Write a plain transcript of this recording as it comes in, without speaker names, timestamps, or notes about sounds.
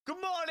Good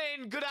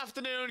morning, good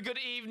afternoon, good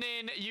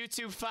evening,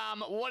 YouTube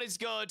fam. What is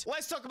good?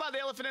 Let's talk about the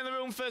elephant in the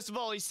room first of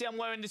all. You see I'm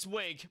wearing this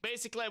wig.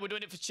 Basically, we're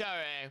doing it for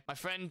charity. My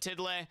friend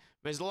Tiddly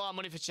raised a lot of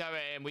money for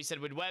charity, and we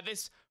said we'd wear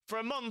this for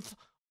a month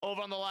over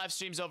on the live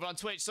streams over on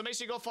Twitch. So make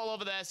sure you go follow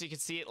over there so you can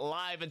see it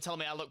live and tell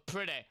me I look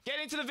pretty.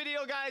 Getting into the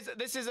video, guys.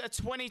 This is a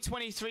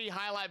 2023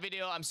 highlight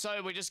video. I'm sorry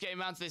we're just getting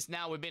around to this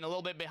now. We've been a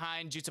little bit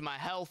behind due to my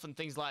health and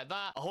things like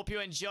that. I hope you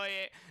enjoy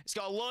it. It's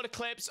got a load of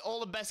clips, all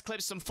the best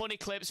clips, some funny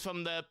clips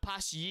from the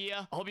past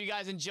year. I hope you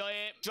guys enjoy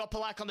it. Drop a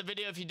like on the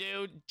video if you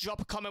do. Drop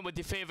a comment with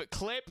your favorite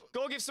clip.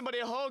 Go give somebody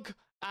a hug,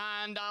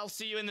 and I'll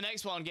see you in the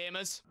next one,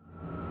 gamers.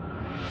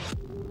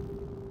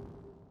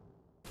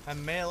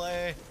 And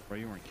melee. Bro,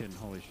 you weren't kidding.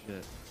 Holy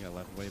shit. You got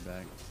left way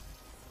back.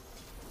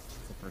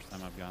 It's the first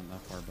time I've gotten that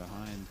far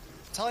behind. I'm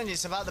telling you,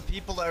 it's about the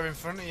people that are in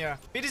front of you.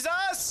 Beat his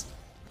ass!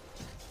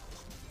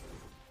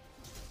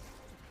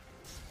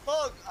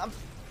 Look, I'm...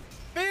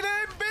 Beat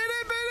him! Beat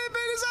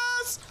his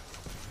ass!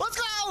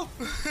 Let's go!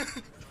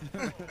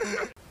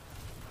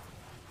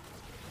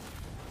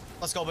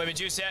 Let's go, baby.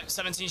 Juice it.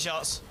 17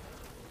 shots.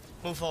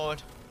 Move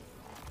forward.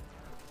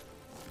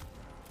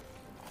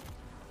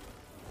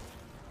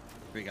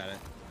 We got it.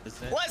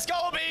 Let's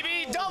go,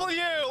 baby!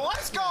 W!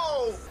 Let's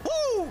go!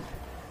 Woo!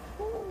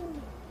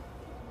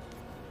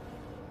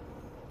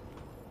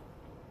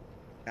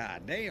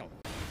 God damn.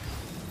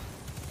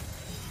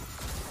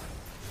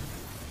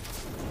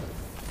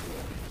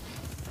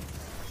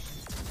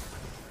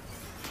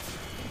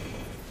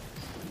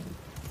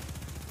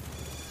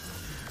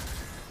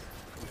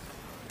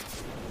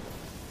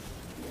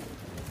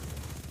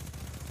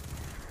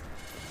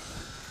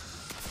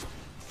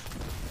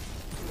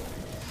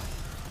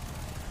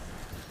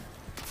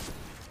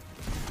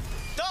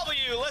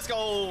 Let's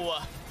go.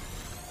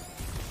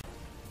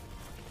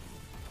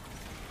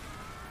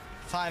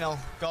 Final,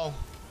 go.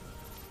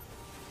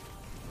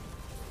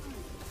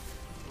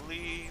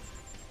 Leave.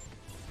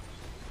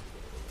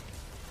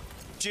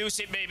 Juice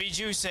it, baby,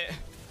 juice it.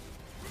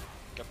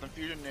 Got them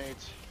fusion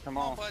nades. Come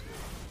on. Bud.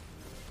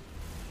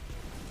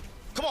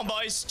 Come on,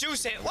 boys,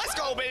 juice it. Let's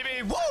go,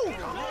 baby. Woo!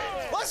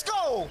 Let's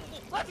go.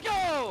 Let's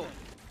go!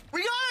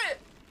 We got it.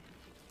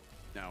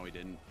 No, we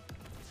didn't.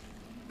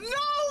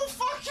 No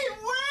fucking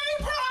way,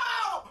 bro!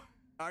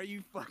 Are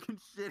you fucking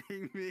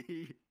shitting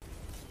me?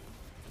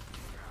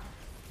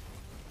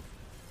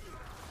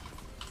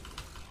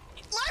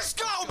 Let's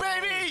go,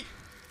 baby!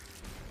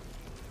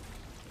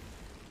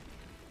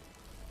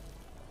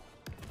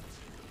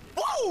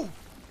 Woo!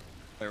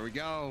 There we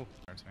go.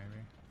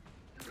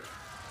 Maybe.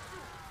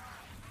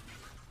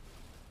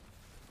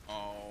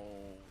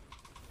 Oh.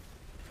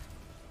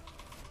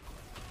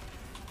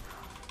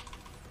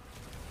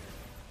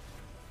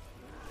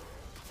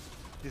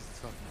 He's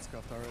fucking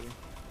scuffed already.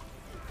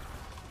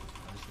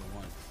 Just the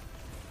once.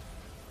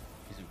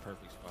 He's in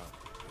perfect spot.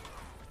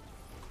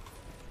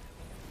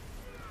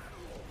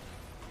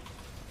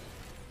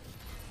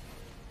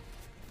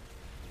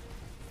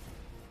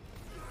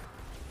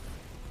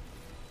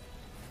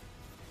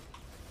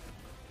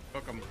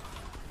 Hook him.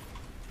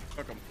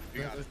 Hook him.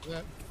 You got it. Is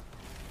that?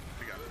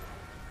 We got it.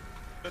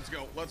 Let's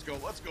go. Let's go.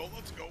 Let's go.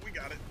 Let's go. We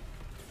got it.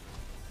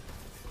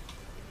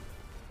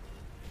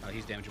 Oh,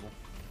 he's damageable.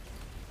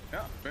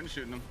 Yeah, been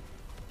shooting him.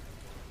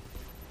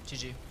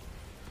 GG.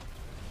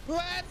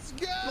 Let's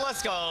go!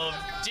 Let's go.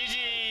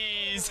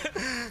 GG's.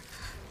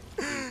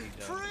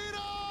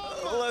 Freedom!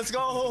 Let's go.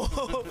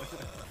 Oh, this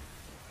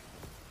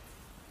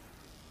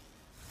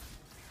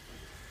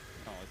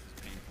is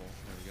painful.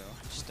 There we go.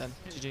 She's dead.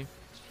 GG.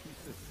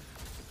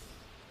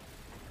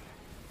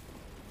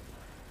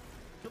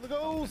 Kill the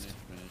ghost!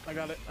 I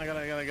got it. I got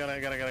it.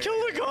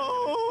 Kill the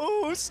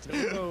ghost.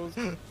 Kill the ghost.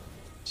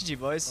 GG,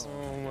 boys.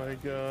 Oh my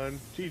god.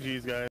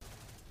 GG's, guys.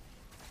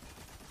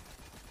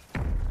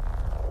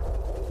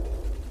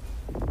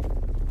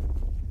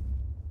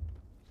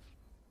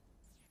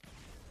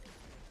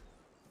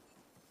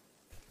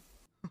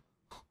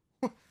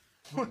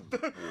 What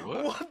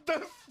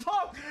the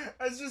fuck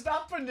has just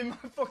happened in my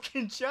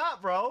fucking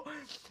chat, bro?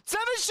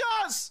 7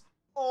 shots!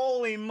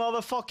 Holy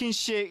motherfucking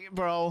shit,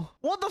 bro.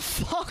 What the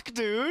fuck,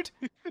 dude?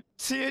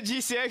 See a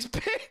GCX,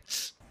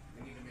 bitch?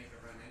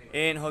 He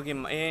ain't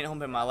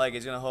humping my leg.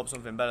 He's gonna hope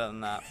something better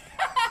than that.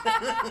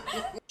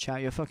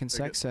 Chat, you're fucking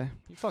sexy.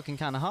 You're fucking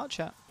kind of hot,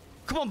 chat.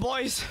 Come on,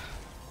 boys.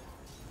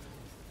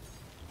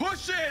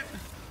 Push it!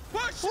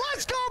 Push it!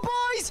 Let's go,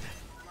 boys!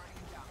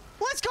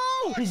 Let's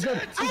go! He's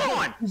dead. Come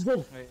on! He's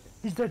dead.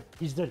 He's dead.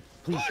 He's dead.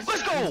 Please.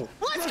 Let's go!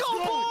 Let's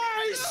go,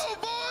 boys! Go,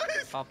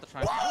 boys! Pop the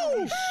try.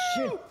 Woo!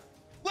 Shit.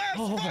 Last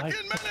Oh my-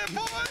 fucking minute,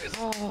 boys!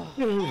 Oh.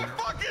 Who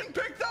fucking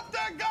picked up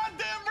that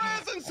goddamn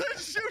res and said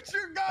shoot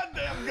your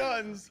goddamn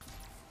guns?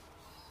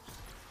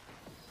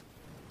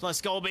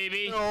 Let's go,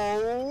 baby. No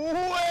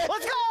way!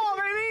 Let's go,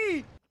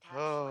 baby!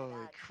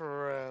 Holy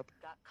crap.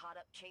 Got caught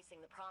up chasing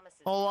the promises.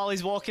 Oh, while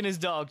he's walking his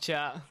dog,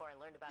 chat. Before I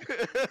learned about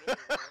what they really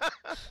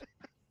were.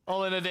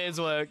 All in a day's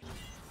work.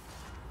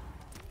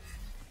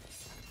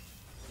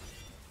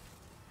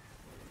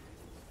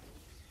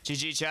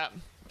 GG, chat.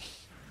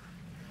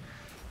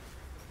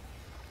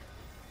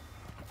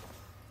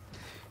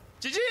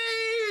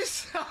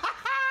 GG's!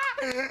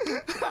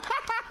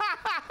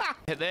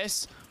 Hit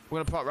this.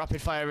 We're gonna put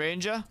rapid fire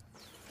ranger.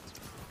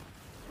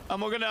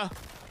 And we're gonna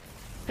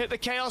hit the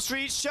chaos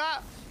reach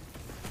chat.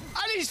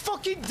 And he's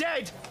fucking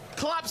dead!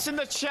 Claps in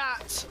the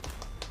chat.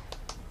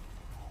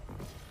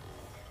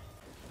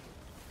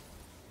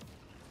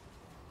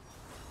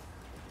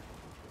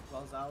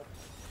 Close out.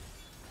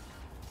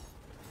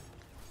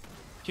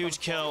 Huge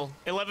kill.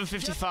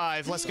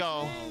 11:55. Let's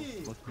go.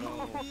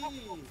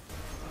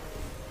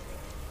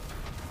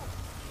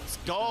 Let's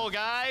go,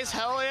 guys.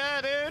 Hell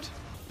yeah, dude.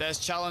 There's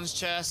challenge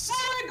chests.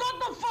 I got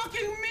the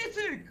fucking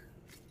mythic!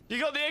 You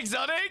got the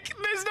exotic?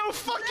 There's no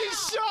fucking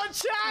shot,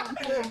 chat!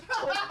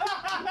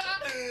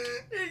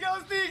 He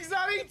got the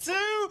exotic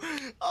too!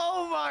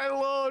 Oh my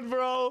lord,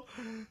 bro.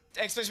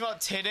 Explanation about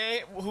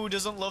titty. Who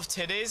doesn't love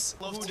titties?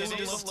 Who doesn't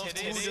love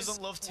titties? Who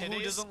doesn't love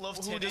titties? Who doesn't love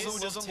titties? Who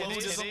doesn't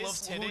love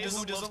titties?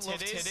 Who doesn't love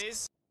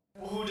titties?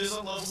 Who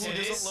doesn't love titties?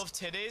 Who doesn't love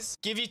titties?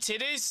 Give you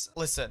titties?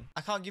 Listen,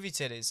 I can't give you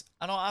titties.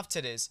 I don't have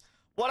titties.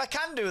 What I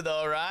can do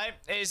though, right,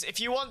 is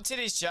if you want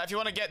titties, chat, if you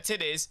want to get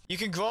titties, you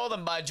can grow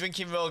them by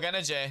drinking Rogue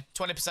Energy.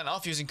 20%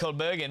 off using code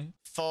Burgin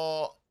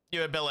for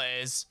your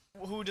abilities.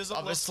 Who doesn't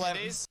love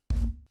titties?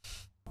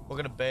 We're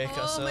gonna bake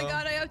ourselves. Oh my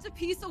god, I have to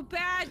pee so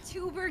bad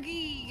too,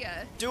 Burgie.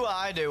 Do what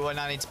I do when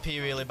I need to pee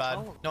really bad.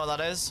 Know what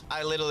that is?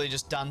 I literally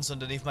just dance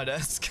underneath my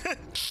desk.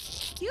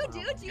 You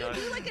do? Do you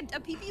do like a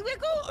pee-pee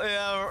wiggle?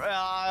 Yeah,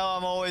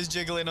 I'm always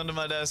jiggling under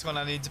my desk when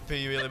I need to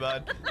pee really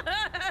bad.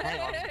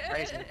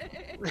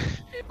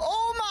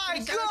 Oh my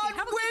god,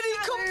 where'd he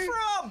come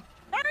from?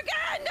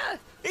 Burgin!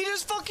 He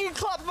just fucking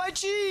clapped my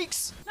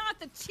cheeks! Not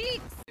the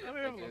cheeks!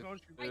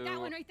 Right, that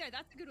one right there.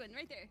 That's a good one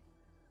right there.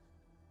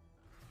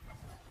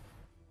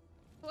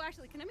 Oh,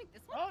 actually, can I make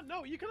this one? Oh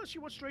no, you can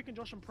actually watch Drake and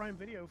Josh on Prime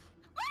Video.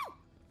 Oh!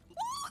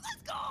 Oh,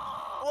 let's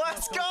go!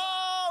 Let's go!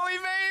 We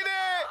made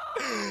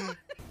it!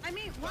 I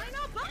mean, why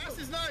not both? This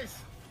is nice.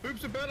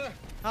 Hoops are better.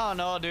 Oh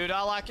no, dude.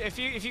 I like if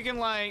you can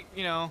like,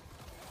 you know,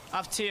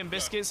 have tea and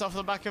biscuits off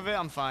the back of it,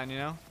 I'm fine, you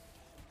know?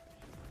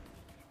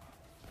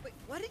 Wait,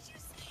 what did you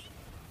say?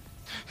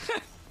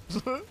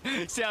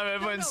 See how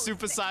everyone's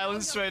super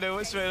silent straight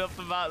off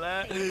the bat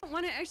there? I don't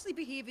want to actually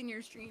behave in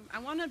your stream. I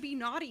want to be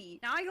naughty.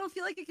 Now I don't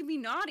feel like I can be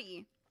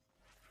naughty.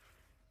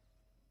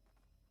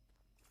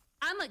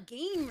 I'm a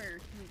gamer.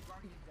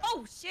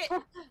 Oh shit!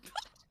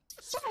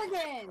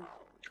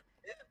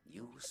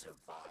 You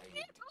survived.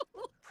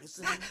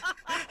 Prison.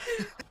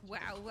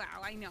 Wow,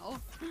 I know.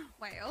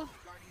 Wow.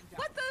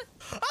 What the?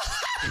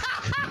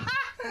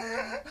 This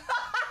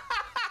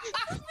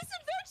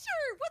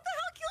adventure! What the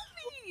hell killed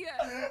me?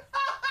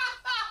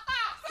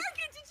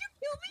 Burgin, did you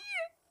kill me?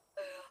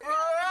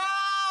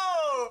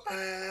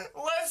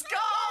 Bro! Let's go!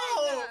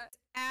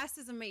 Ass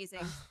is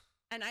amazing.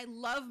 And I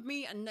love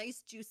me a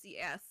nice juicy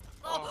ass.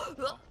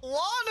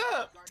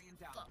 Lana!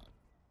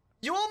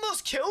 You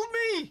almost killed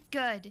me!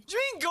 Good. What do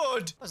you mean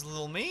good? That was a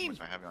little mean.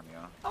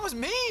 That was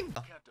mean.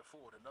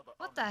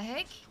 What the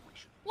heck?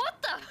 What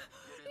the?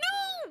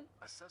 No!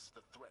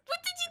 What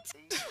did you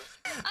do?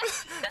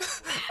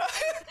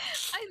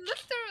 I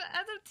looked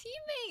at a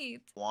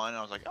teammate. One,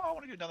 I was like, oh, I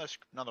want to do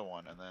another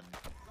one, and then,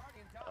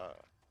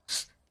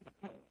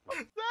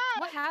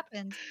 What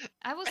happened?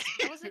 I was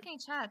looking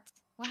at chat.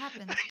 What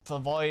happened? For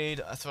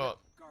Void, I thought.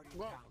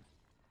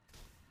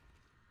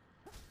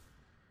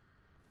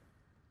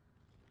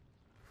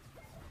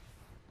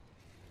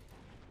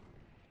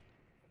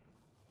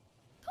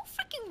 No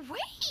freaking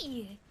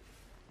way!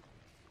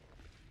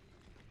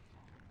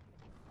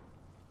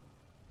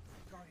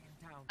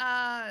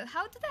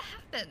 How did that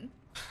happen?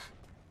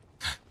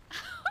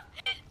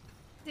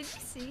 Did you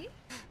see?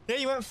 Yeah,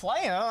 you went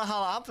flying. I don't know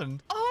how that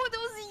happened. Oh, that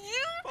was you!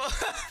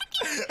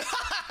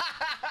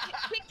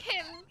 Kick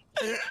him!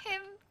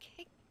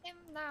 Kick him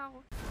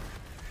now.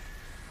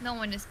 No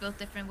one is built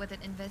different with an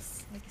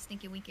invis, like a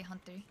sneaky winky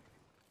hunter.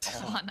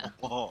 Lana.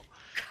 oh,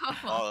 Come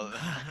on.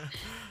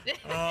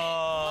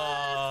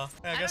 Oh.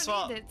 Yeah, guess don't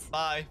what? need it.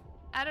 Bye.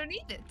 I don't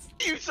need it.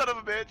 you son of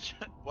a bitch!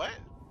 What?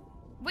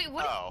 Wait,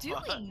 what are you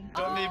doing?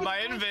 Don't need my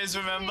right, invis,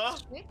 remember?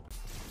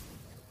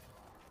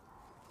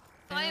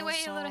 Fly away,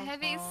 you little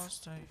heavies.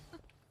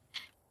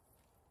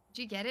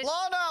 Did you get it?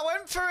 Lana, I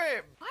went for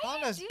it! Why are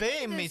you Lana's doing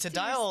baiting me this to to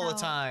die all the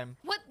yourself? time.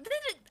 What did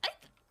it?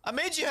 I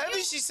made you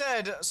heavy, she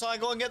said, so I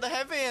go and get the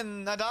heavy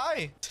and I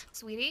die.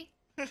 Sweetie,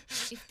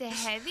 if the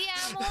heavy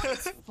ammo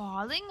is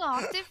falling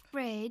off the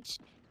bridge,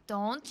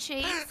 don't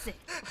chase it,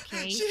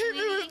 okay, She hit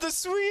me sweetie? with the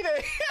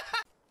sweetie.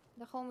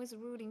 The home is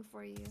rooting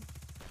for you.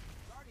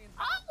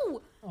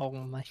 Oh! Oh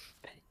my.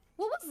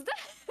 What was that?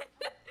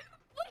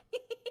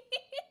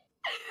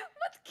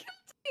 What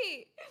killed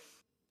me?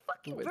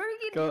 Fucking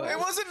Burgin. Go- It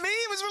wasn't me,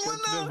 it was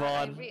Move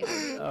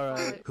Relinda. on.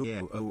 Alright.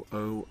 Yeah.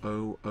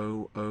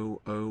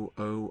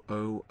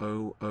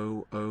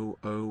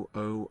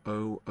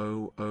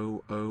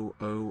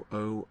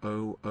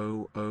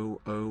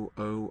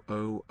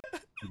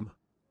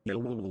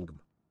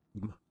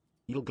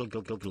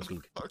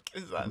 Fuck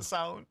is that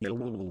sound? That's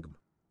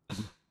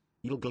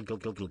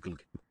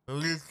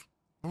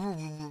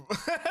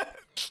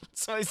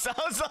what it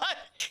sounds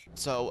like.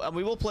 So, and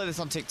we will play this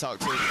on TikTok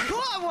too.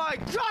 Oh my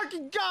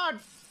fucking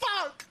god!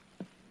 Fuck!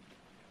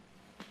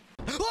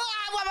 Fuck!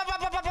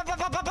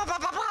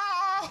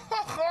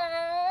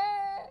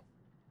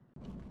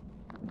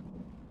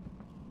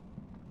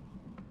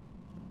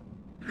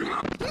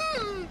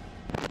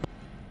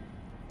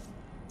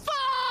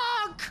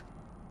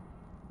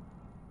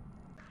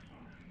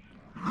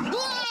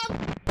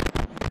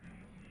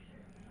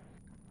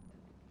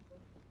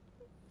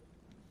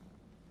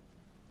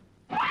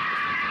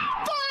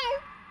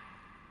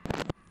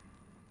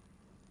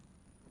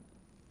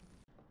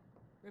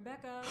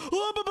 Rebecca.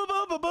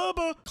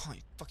 Can't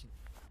you fucking.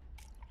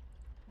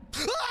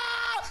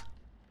 Ah!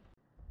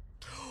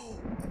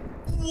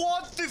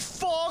 What the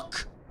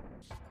fuck?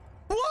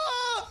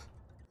 What?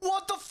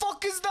 What the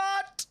fuck is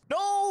that?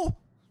 No!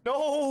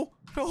 No!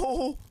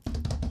 No!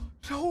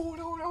 No!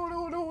 No! No!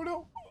 No! No!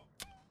 No!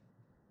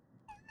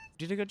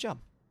 Did a good job.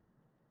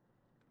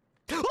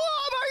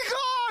 Oh my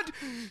god!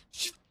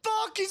 She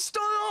fucking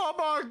stole. Oh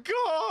my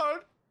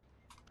god!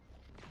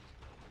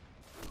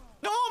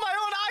 No, my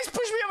own eyes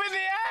pushed me up in the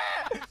air!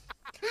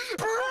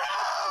 Bro!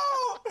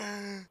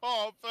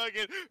 Oh,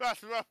 fucking,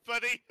 that's rough,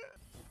 buddy.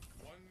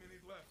 1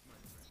 minute left, my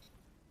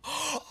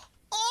friend.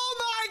 Oh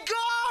my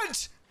god!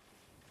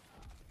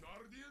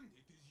 Guardian,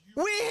 it is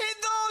you. We hit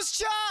those,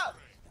 chat!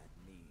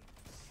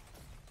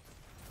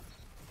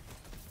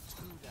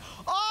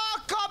 Oh,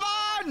 come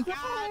on! Get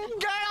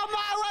on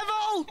my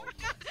level!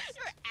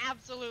 You're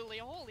absolutely,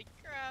 holy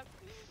crap.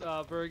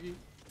 Burgi.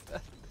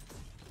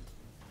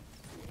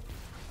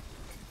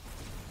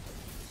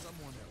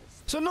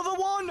 So another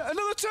one,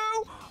 another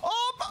two.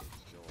 Oh!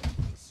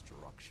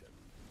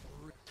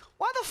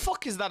 Why the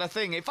fuck is that a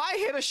thing? If I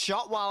hit a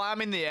shot while I'm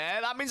in the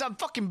air, that means I'm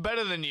fucking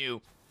better than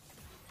you.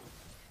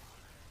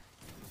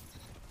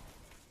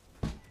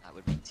 That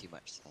would make too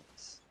much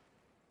sense.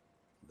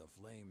 The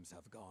flames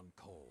have gone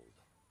cold.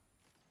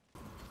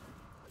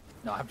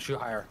 No, I have to shoot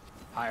higher.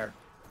 Higher.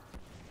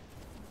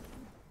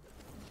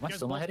 Am I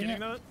still not hitting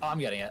it? Oh, I'm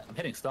getting it. I'm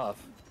hitting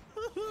stuff.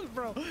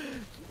 Bro.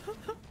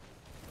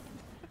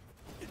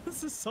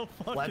 This is so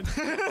fucking. What?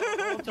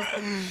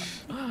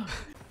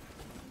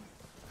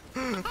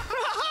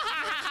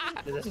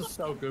 Dude, this is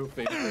so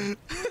goofy.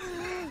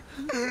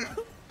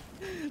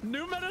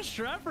 New meta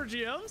strat for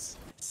GMs.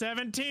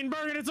 17,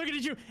 Burgin, it's looking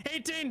at you.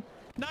 18,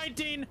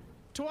 19,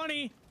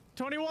 20,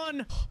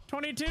 21,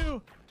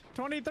 22,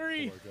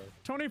 23,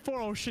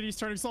 24. Oh shit, he's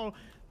turning slow.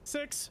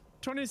 6,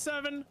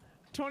 27,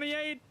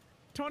 28,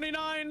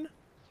 29,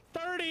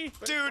 30.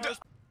 Dude.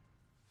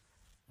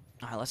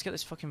 Alright, let's get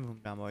this fucking room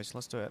down, boys.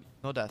 Let's do it.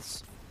 No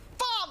deaths.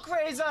 Fuck,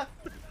 Razor!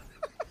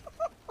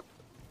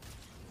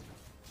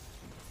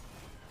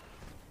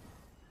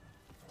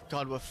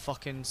 God, we're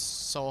fucking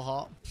so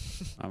hot.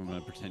 I'm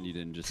gonna pretend you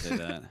didn't just say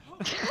that.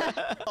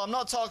 I'm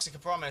not toxic, I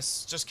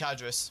promise. Just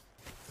Cadris.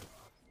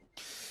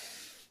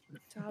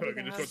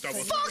 Fucking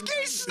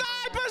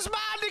snipers,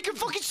 man! They can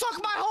fucking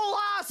suck my whole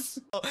ass!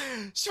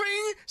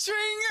 Swing!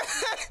 Swing!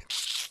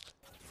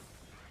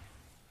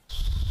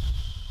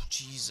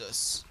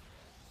 Jesus.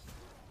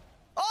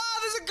 Oh,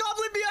 there's a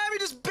goblin behind me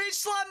just bitch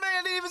slapped me.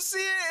 I didn't even see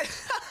it.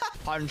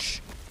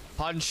 Punch.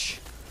 Punch.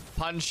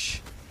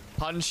 Punch.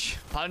 Punch.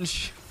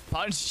 Punch.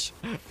 Punch.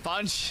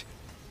 Punch.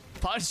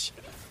 Punch.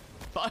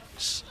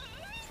 Punch.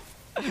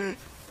 Ruby,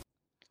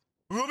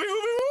 Ruby,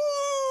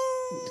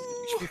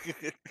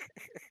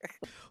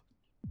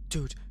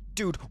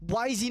 Dude,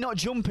 why is he not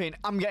jumping?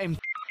 I'm getting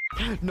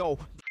no.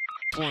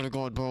 Oh my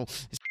god, bro.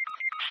 It's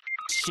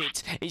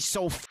shit. It's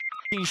so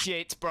f***ing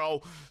shit,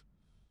 bro.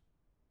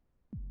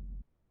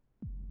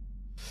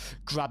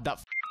 Grab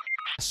that.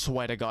 I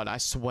swear to God. I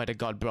swear to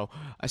God, bro.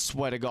 I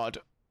swear to God.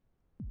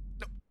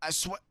 I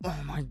swear.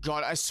 Oh my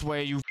God. I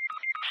swear you.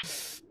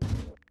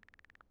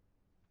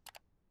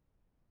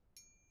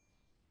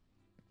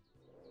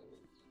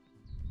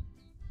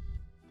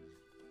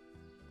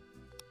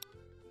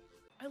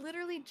 I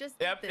literally just.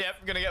 Yep, did this.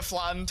 yep. Gonna get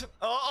flattened.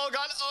 Oh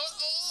God.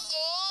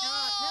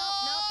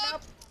 No.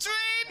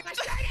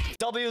 Sweet.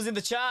 W's in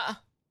the chat.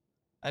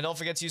 And don't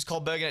forget to use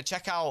code Burgin at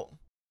checkout.